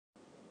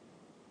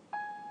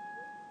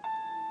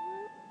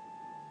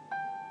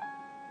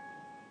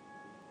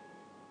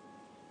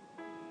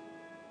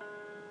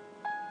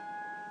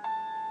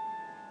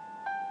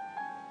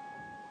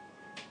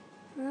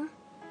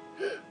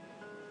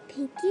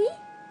Pinky?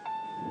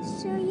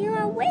 So you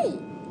are awake?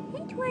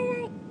 Hey,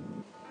 Twilight.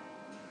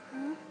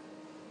 Huh?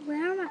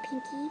 Where am I,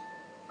 Pinky?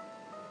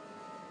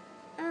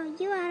 Oh,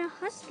 you are at a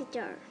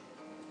hospital.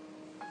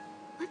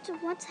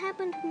 What's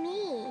happened to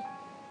me?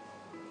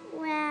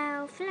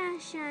 Well,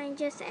 Fluttershy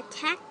just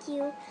attacked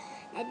you,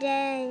 and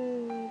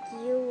then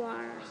you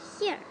are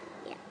here.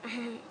 Yeah.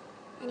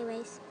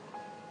 Anyways.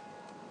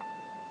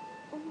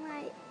 Oh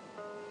my.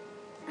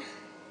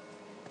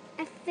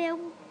 I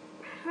feel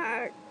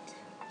hurt.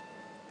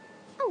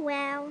 Oh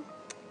well.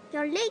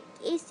 Your leg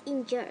is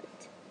injured.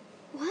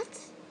 What?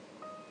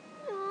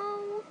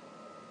 No.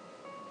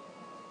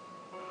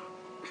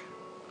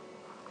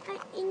 I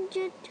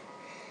injured.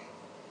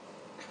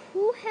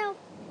 Who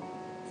helped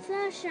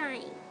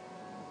Fluttershy?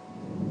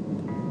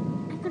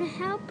 I could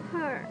help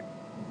her.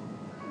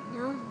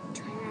 No,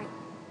 Twilight.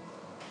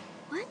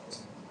 What?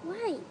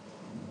 Why?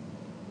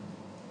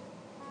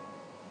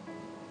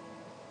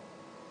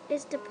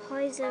 It's the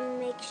poison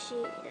makes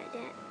you like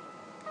that.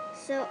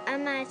 So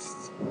am I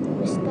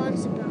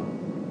responsible?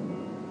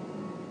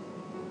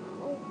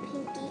 Oh,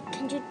 Pinky,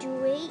 can you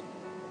do it?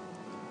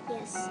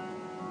 Yes.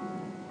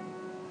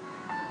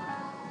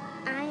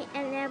 I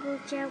and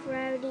Applejack,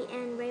 Rarity,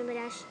 and Rainbow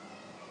Dash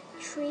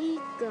 3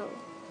 go.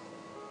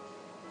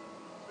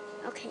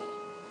 Okay.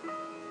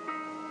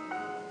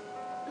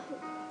 Oh,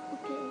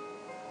 okay.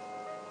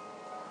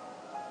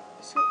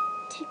 So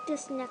take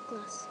this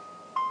necklace.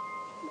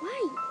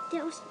 Why?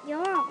 That was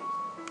yours.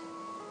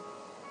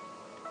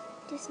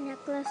 This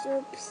necklace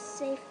will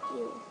save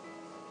you.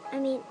 I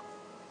mean,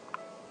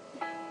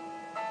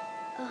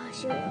 oh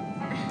sure.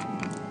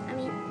 I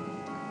mean,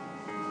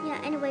 yeah.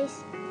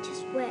 Anyways,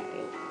 just wear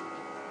it.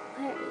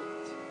 Wear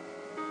it.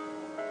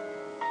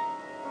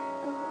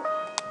 Oh,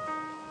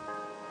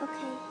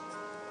 okay.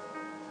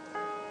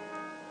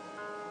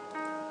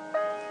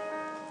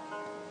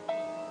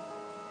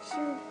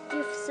 She'll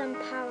give some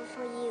power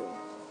for you.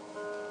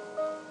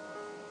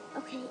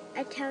 Okay,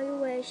 I tell you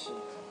where she.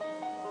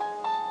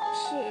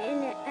 She in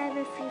the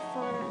evergreen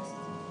forest.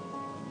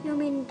 You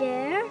mean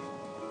there?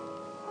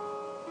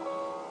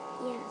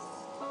 Yes.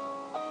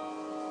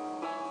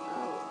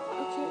 Oh,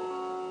 okay.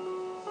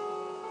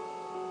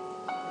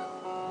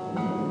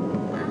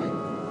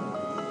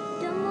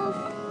 Don't move.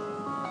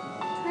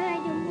 Try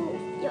to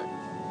move.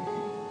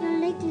 Your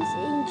leg is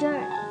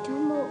injured.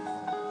 Don't move.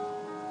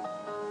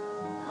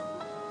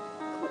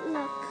 Good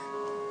luck.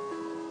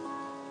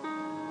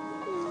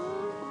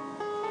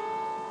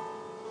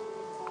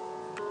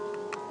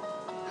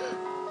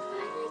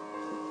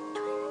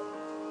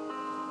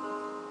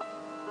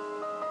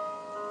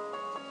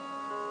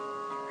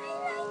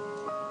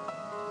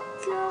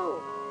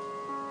 Go.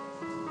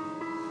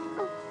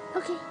 Oh,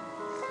 okay.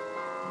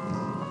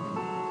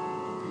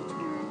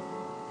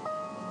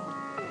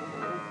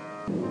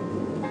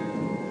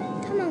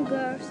 Come on,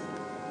 girls.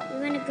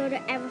 We're gonna go to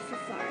Everfree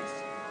Forest.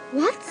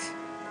 What?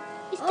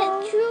 Is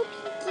that true,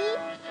 Pinky?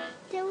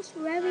 That was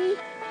very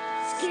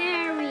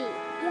scary.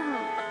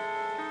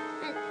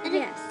 Yeah. And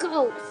yes. It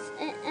goes.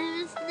 And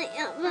it's the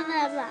blah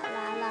blah blah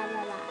blah blah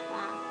blah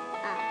blah.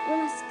 Well,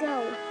 let's go.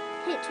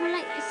 Hey,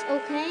 Twilight is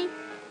okay.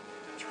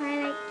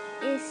 Twilight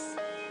is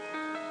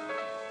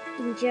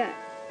injured,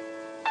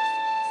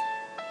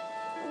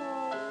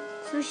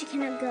 so she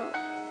cannot go.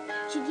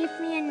 She gave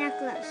me a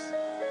necklace,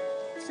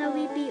 so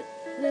will be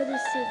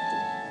safety.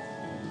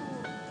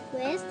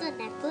 Where's the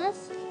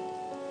necklace?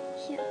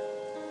 Here.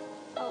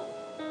 Oh.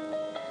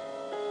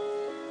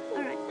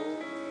 All right.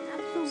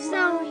 I'm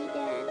so worried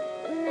then.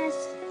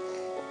 Let's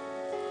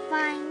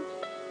find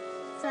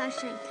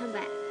Fluttershy and come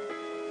back.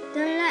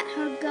 Don't let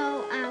her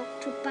go out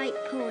to bite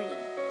Pony.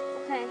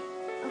 Okay.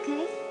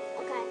 Okay?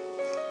 Okay.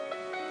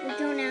 We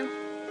go now.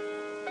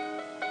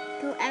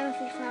 Go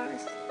Everfree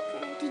Forest.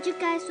 Okay. Did you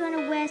guys want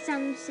to wear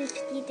some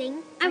safety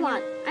thing? I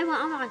want.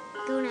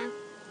 Go now.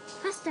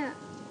 Faster.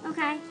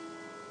 Okay.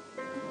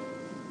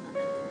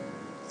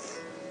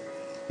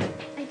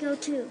 I go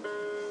too.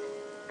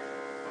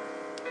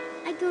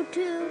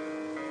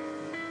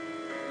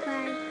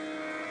 Bye.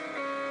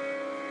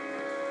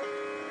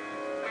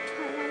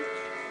 Twilight.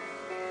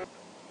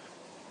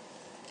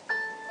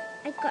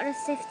 I got a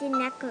safety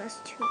necklace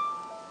too.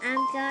 I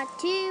got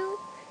two.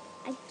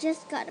 I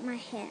just got my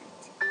hat.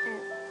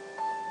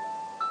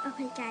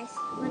 Okay, guys,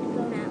 wanna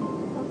go now?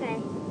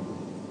 Okay.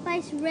 But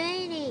it's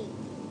raining.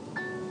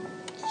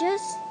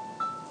 Just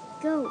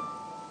go.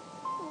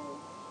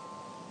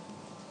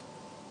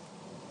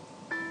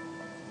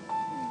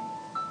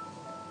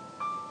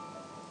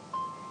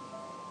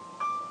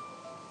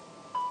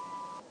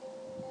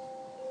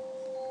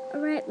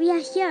 Alright, we are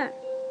here.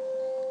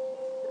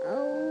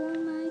 Oh,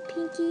 my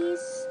Pinky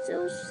is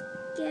so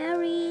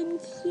scary in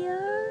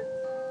here.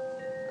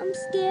 I'm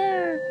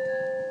scared.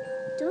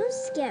 Don't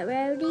scare,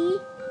 Rarity.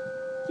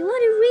 You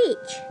want to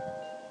reach.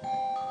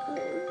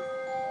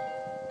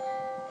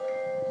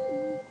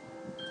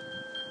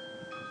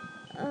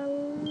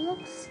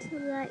 Looks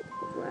like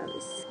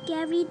very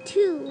scary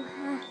too.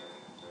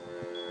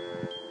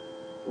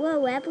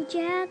 Whoa,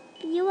 Applejack,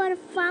 you are a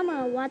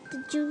farmer. What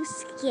did you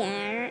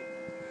scare?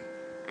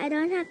 I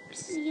don't have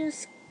to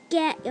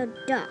scare your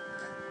dog.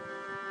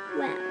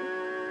 Well,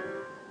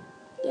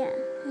 yeah.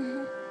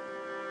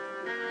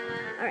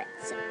 Alright,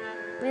 so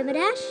Rainbow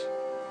Dash.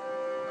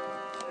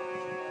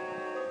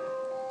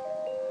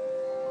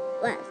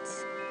 What?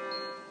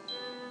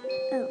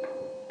 Oh,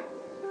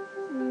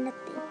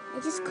 nothing. I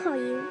just call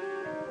you.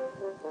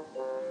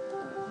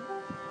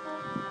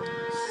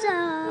 So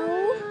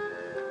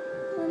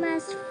we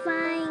must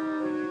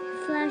find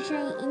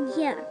fluttershy in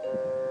here.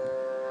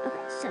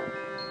 Okay, so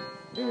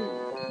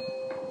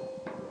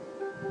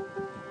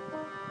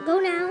go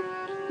now.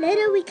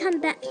 Later we come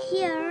back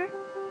here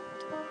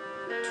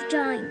to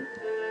join.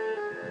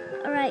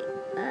 Alright,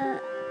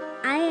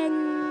 I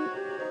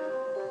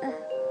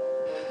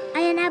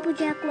and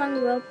Applejack one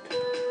group.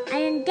 I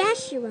and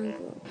Dashy one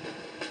group.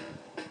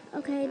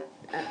 Okay,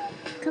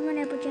 come on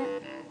Applejack.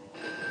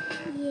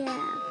 Yeah,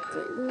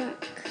 good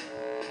luck.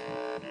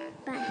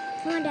 Bye.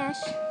 Come on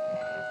Dash.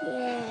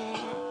 Yeah.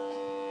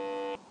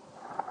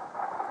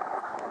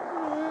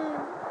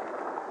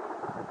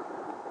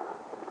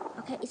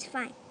 Okay, it's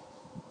fine.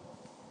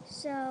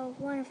 So,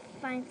 wanna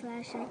find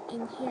fluttershy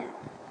in here.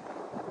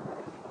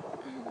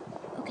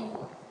 Okay.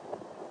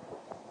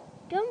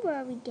 Don't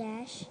worry,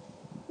 Dash.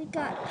 We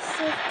got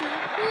safety.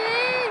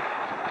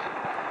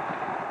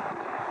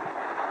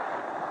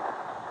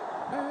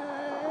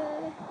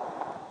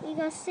 We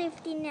got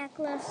safety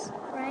necklace,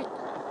 right?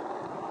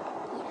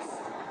 Yes.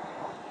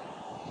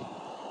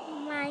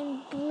 My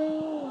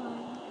blue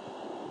one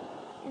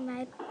and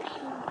my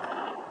pink.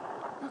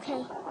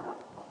 Okay,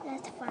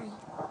 that's fine.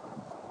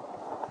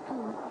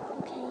 Oh,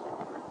 okay.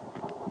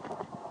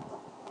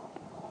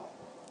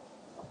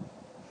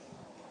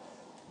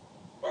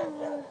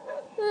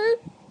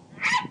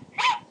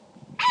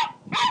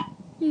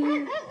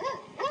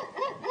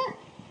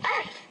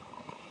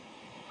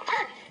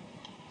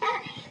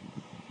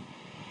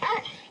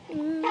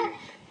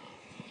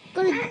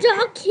 Got a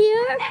dog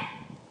here?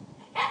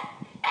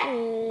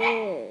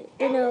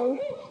 Don't know.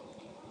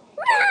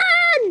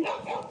 Run!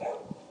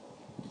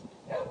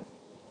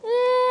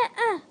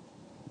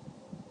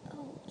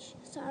 Ouch,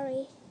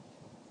 sorry.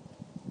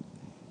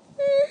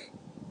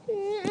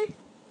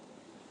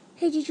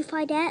 Hey, did you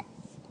find that?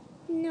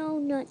 No,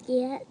 not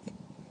yet.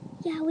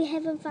 Yeah, we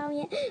haven't found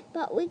yet,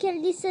 but we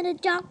can listen to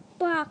dog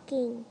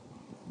barking.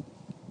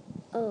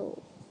 Oh,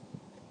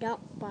 dog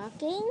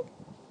barking?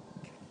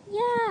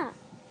 Yeah,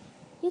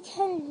 you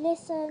can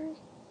listen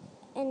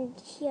and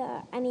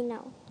hear. I mean,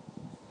 no.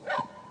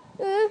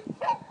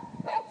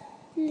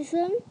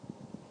 Listen.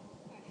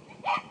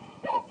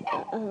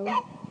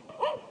 Uh-oh.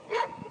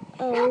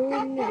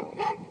 Oh no,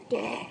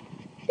 dear.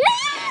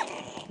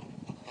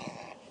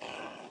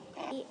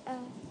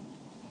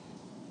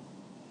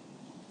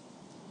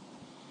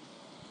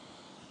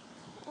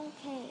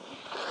 Okay.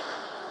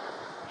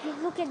 Hey,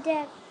 look at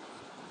that.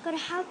 Got a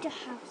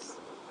house.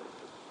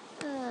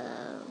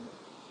 Oh.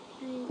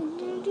 Are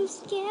you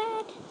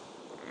scared?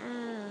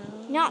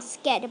 Oh. Not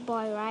scared,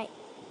 boy, right?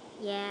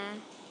 Yeah.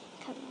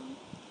 Come on.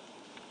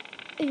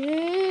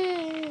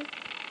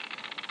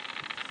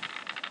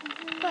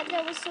 But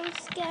that was so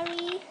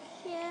scary.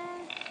 Yeah.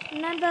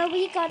 Remember,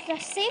 we got the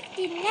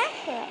safety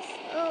necklace.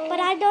 Oh. But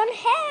I don't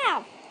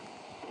have.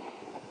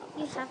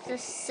 You have the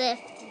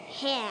safety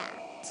hat.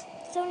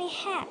 It's only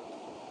hat.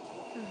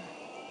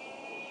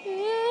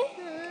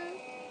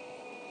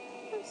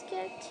 I'm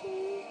scared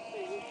too.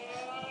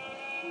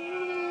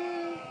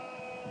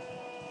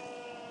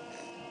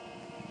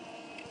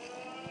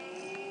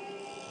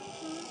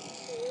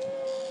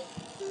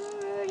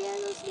 I'm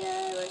so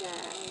scared.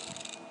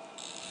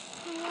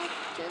 What's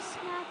just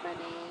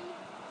happening?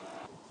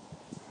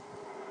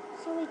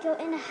 So we go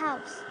in the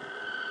house.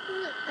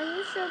 Are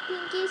you sure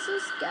Pinky is so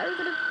scary? We're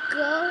gonna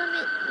go and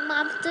meet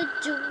monster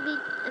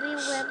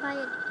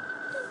vampire.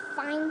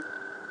 Fine.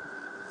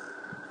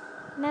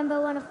 Remember,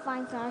 wanna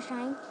find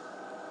fluttershy?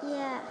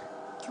 Yeah.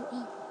 Go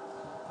in.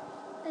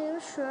 Are you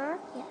sure?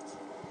 Yes.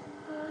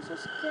 Oh, it's so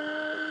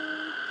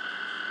scary.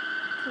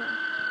 Come on.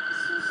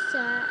 It's so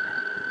sad.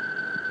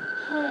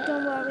 Oh,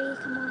 don't worry.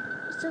 Come on.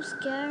 It's so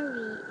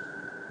scary.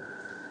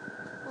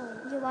 Oh,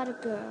 you are a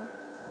girl.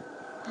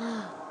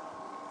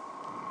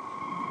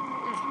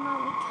 Come on,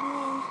 we come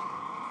in.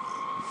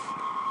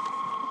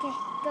 Okay,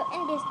 go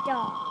in this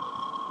door.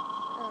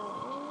 Oh.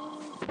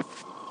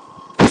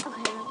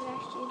 Okay,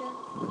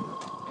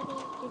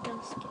 you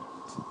don't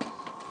scared.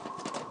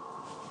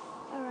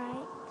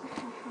 Alright.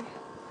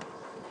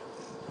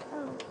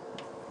 Oh.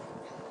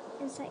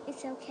 Inside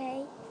it's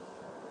okay.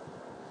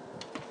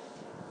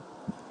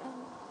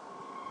 Oh.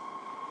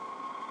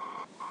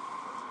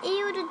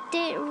 Ew, the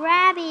dead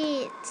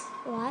rabbit.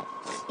 What?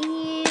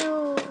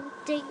 Ew,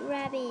 dead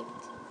rabbit.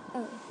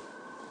 Oh.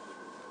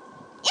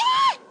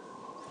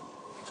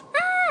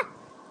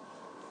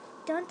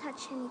 Don't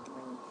touch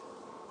anything.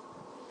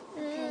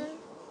 Okay.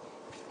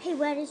 Hey,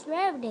 where is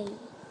Rarity?